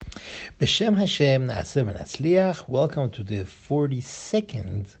B'Shem Hashem Na'aseh v'Natzliach. Welcome to the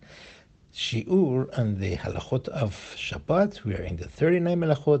 42nd Shiur on the Halachot of Shabbat. We are in the 39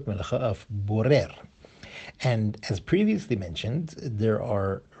 Melachot, Melacha of Borer. And as previously mentioned, there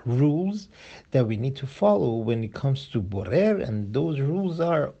are rules that we need to follow when it comes to Borer, and those rules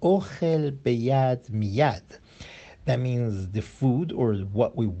are Ochel Beyad Miyad. That means the food or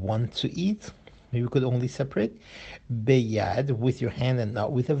what we want to eat. You could only separate beyad with your hand and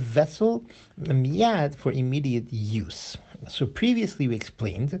not with a vessel, miyad for immediate use. So previously we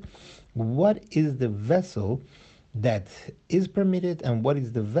explained what is the vessel that is permitted and what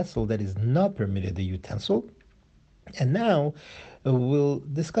is the vessel that is not permitted, the utensil. And now we'll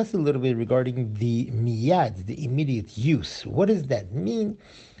discuss a little bit regarding the miyad, the immediate use. What does that mean?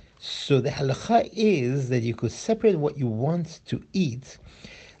 So the halacha is that you could separate what you want to eat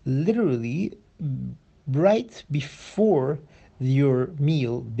literally right before your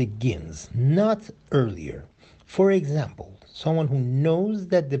meal begins, not earlier. For example, someone who knows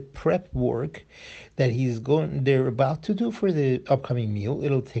that the prep work that they're about to do for the upcoming meal,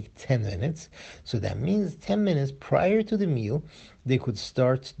 it'll take 10 minutes. So that means 10 minutes prior to the meal, they could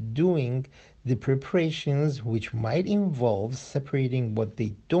start doing the preparations, which might involve separating what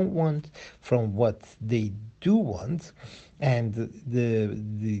they don't want from what they do want. And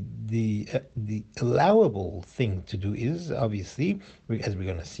the allowable thing to do is, obviously, as we're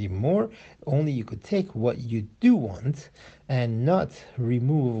going to see more, only you could take what you do want and not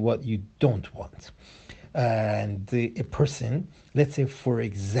remove what you don't want. And a person, let's say for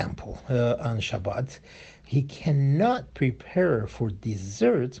example, on Shabbat, he cannot prepare for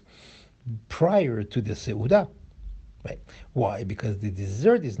dessert prior to the Seudah. Right? Why? Because the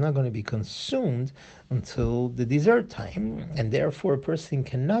dessert is not going to be consumed until the dessert time, and therefore a person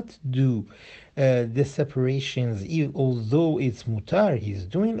cannot do the separations, although it's mutar, he's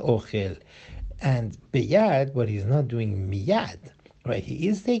doing ochel and beyad, but he's not doing miyad. Right? He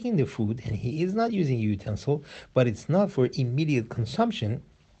is taking the food and he is not using a utensil, but it's not for immediate consumption.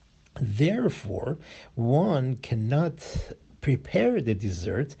 Therefore, one cannot prepare the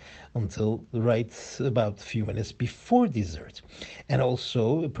dessert until right about a few minutes before dessert. And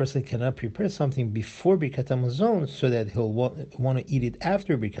also, a person cannot prepare something before Birkat Hamazon so that he'll want to eat it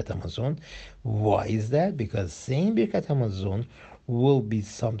after Birkat Hamazon. Why is that? Because saying Birkat Hamazon will be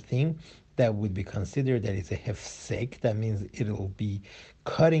something that would be considered that is a hefsek. That means it'll be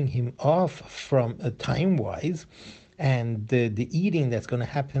cutting him off from time-wise, and the eating that's going to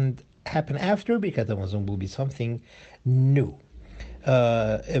happen after Birkat Hamazon will be something new.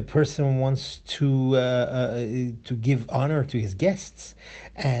 A person wants to give honor to his guests,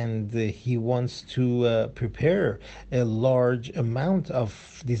 and he wants to prepare a large amount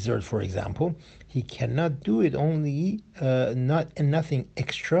of dessert, for example. He cannot do it only nothing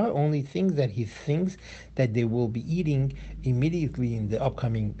extra, only things that he thinks that they will be eating immediately in the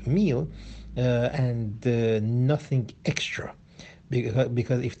upcoming meal, and nothing extra.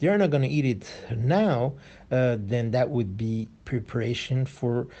 Because if they're not going to eat it now, then that would be preparation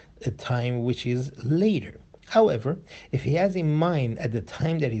for a time which is later. However, if he has in mind at the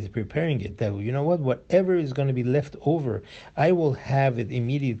time that he's preparing it, that, you know what, whatever is going to be left over, I will have it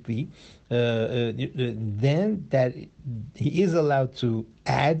immediately, then that he is allowed to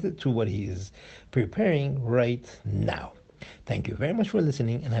add to what he is preparing right now. Thank you very much for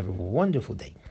listening and have a wonderful day.